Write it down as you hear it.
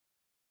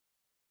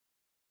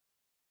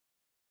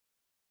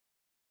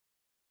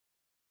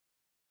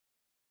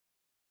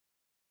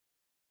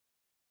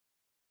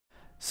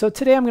So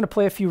today I'm going to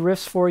play a few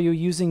riffs for you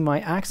using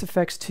my Axe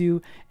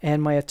FX2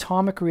 and my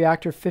Atomic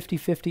Reactor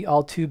 5050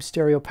 all-tube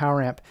stereo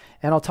power amp.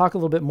 And I'll talk a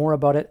little bit more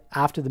about it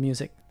after the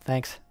music.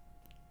 Thanks.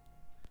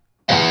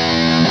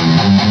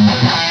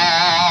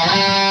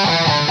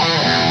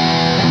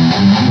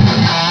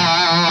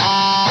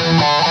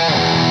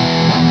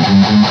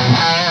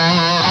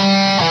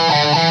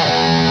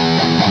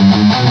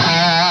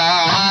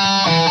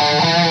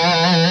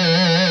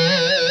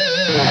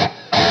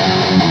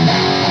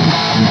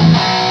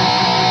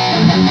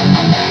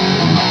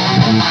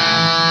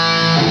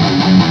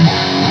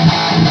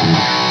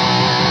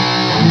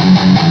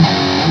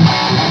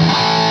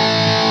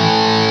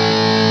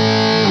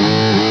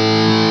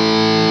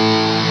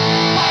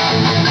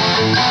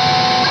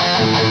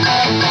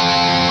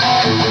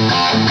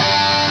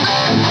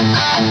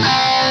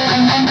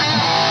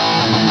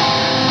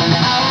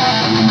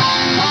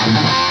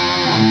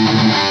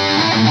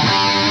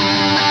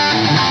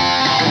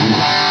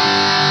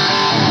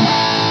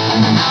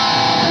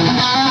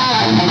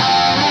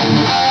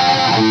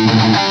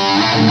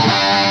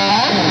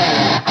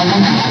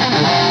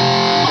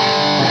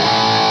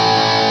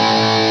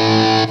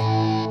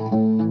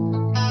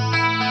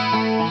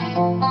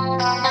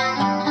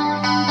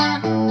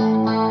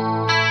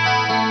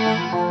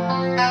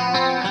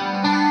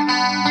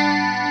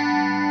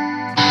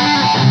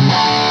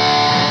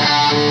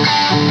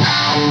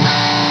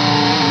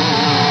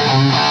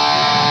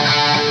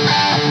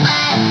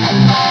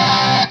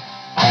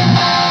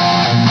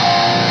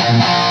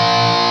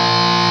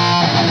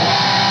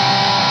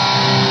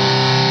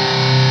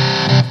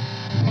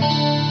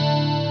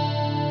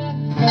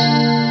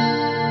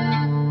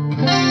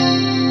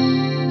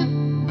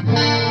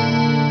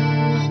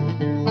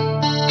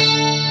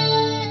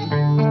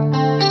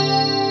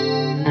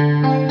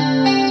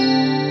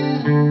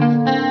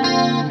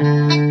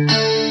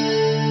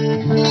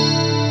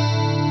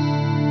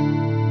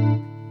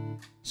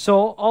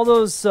 So all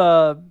those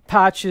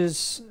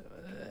patches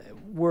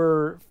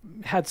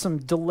had some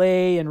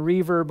delay and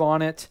reverb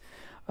on it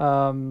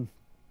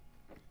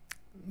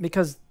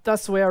because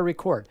that's the way I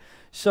record.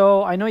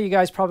 So I know you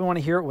guys probably want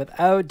to hear it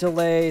without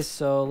delay,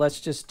 so let's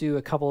just do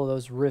a couple of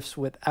those riffs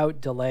without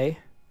delay.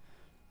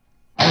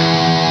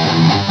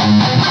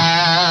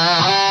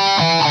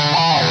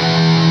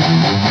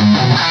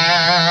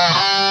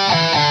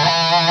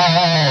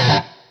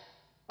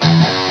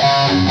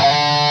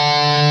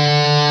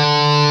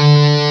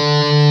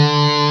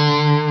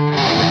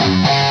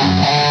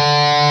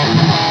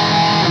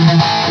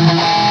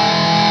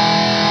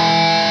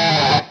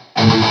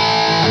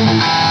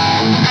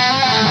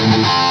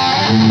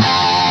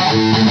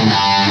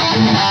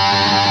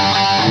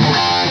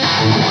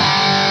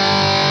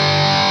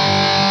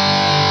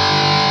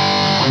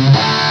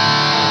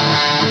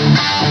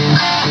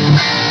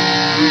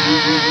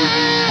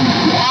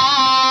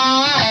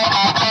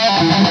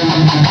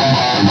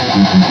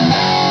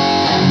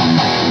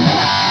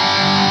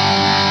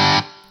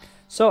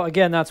 So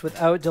again, that's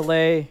without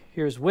delay.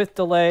 Here's with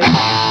delay.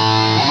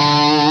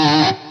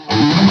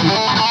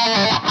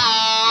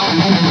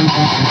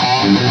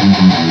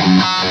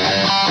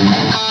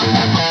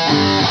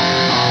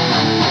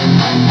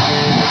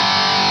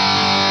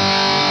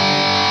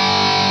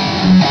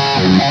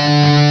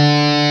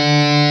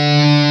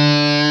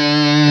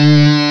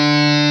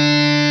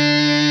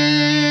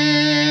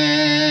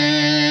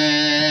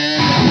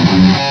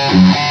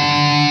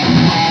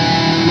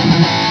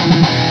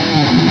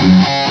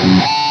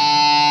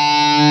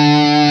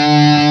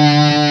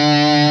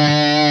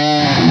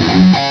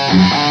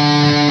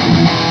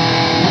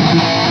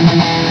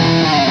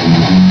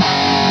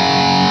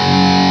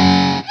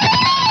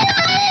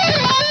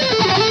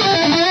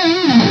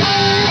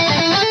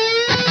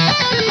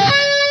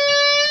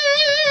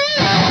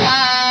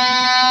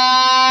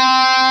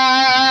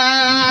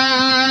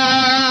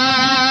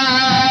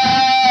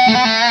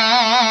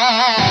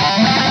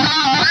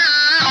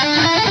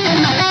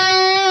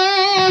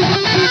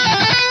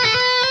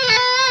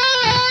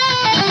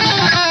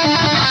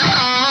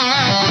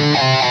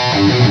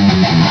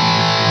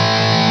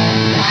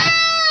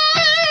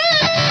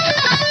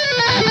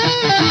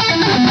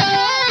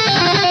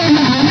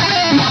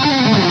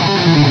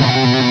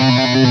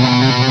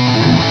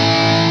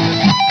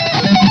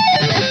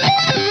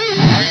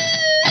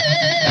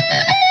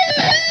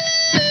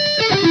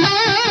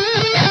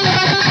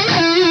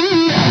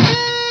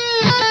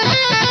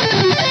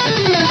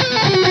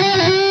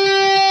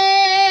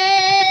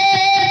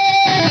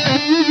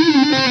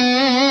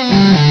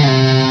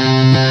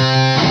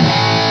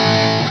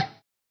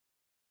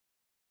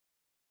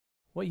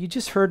 What you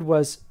just heard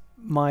was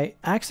my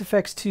Axe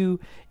FX2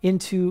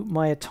 into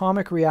my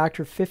Atomic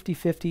Reactor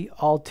 5050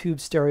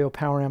 all-tube stereo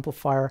power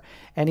amplifier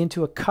and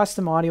into a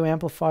custom audio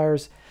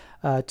amplifier's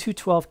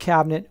 212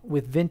 cabinet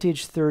with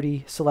vintage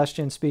 30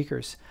 Celestion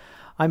speakers.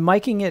 I'm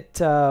miking it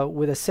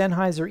with a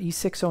Sennheiser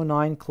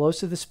E609 close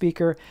to the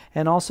speaker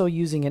and also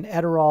using an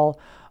Edirol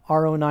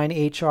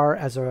R09HR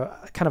as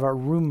a kind of a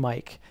room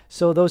mic.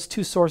 So those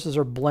two sources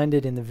are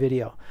blended in the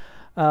video.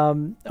 I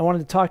wanted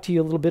to talk to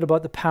you a little bit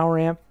about the power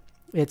amp.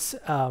 It's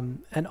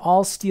an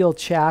all-steel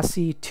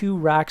chassis, 2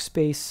 rack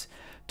space,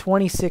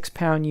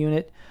 26-pound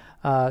unit.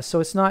 So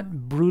it's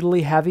not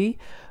brutally heavy,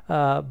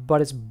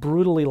 but it's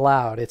brutally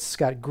loud. It's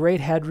got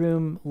great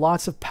headroom,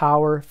 lots of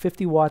power,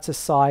 50 watts a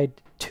side,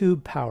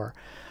 tube power.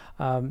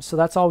 So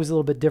that's always a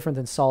little bit different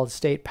than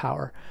solid-state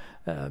power,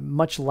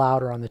 much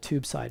louder on the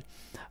tube side.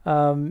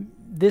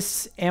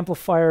 This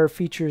amplifier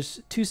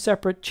features 2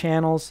 separate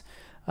channels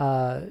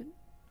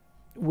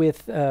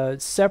with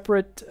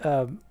separate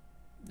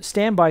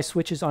standby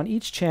switches on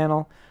each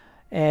channel,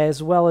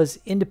 as well as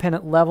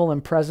independent level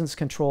and presence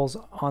controls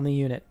on the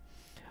unit.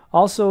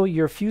 Also,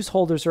 your fuse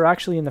holders are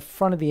actually in the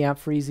front of the amp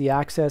for easy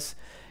access,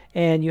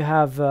 and you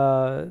have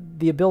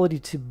the ability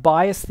to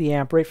bias the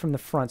amp right from the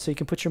front. So you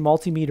can put your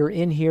multimeter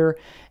in here,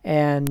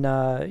 and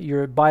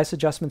your bias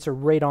adjustments are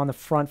right on the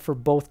front for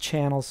both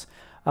channels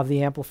of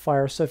the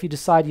amplifier. So if you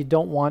decide you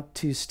don't want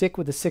to stick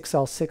with the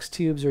 6L6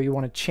 tubes, or you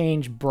want to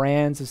change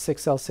brands of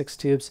 6L6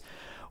 tubes,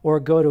 or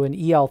go to an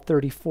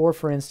EL34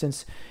 for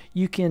instance,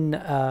 you can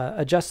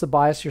adjust the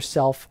bias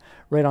yourself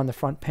right on the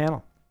front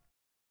panel.